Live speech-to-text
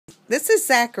This is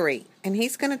Zachary, and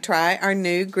he's going to try our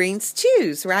new Greens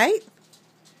Chews, right?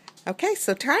 Okay,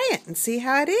 so try it and see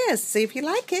how it is. See if you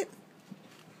like it.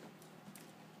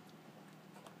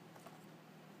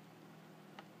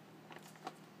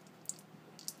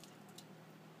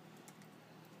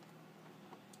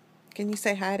 Can you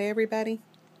say hi to everybody?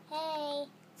 Hey.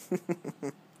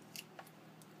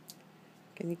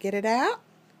 Can you get it out?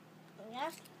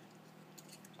 Yeah.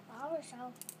 Probably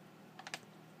so.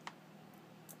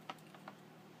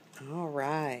 All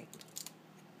right.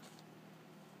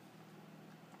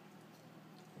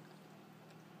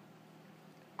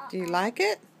 Do you like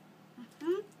it?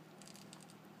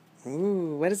 Mm-hmm.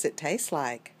 Ooh, what does it taste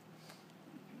like?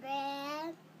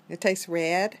 Red. It tastes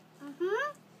red.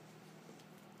 Mm-hmm.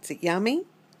 Is it yummy?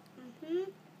 Mm-hmm.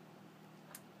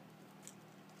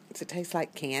 Does it taste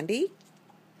like candy?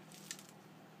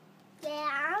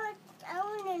 Yeah, I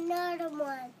want another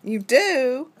one. You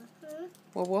do? Mm-hmm.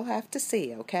 Well, we'll have to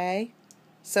see, okay?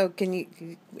 So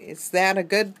is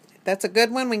that that's a good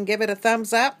one? We can give it a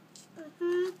thumbs up?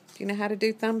 Mm-hmm. Do you know how to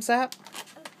do thumbs up?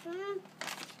 Mm-hmm.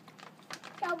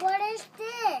 So what is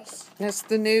this? That's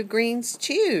the new Greens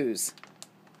Chews.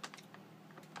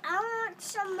 I want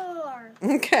some more.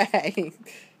 Okay.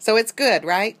 So it's good,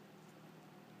 right?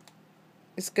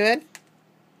 It's good?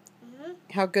 Mm-hmm.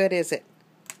 How good is it?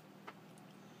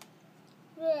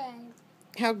 Good.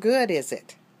 How good is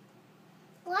it?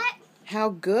 What? How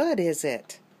good is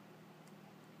it?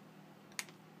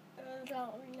 I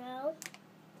don't know.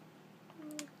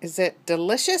 Is it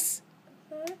delicious?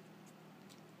 Mm-hmm.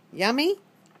 Yummy?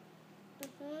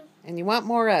 Mm-hmm. And you want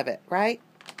more of it, right?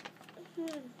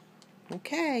 Mm-hmm.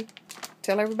 Okay.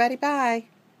 Tell everybody bye.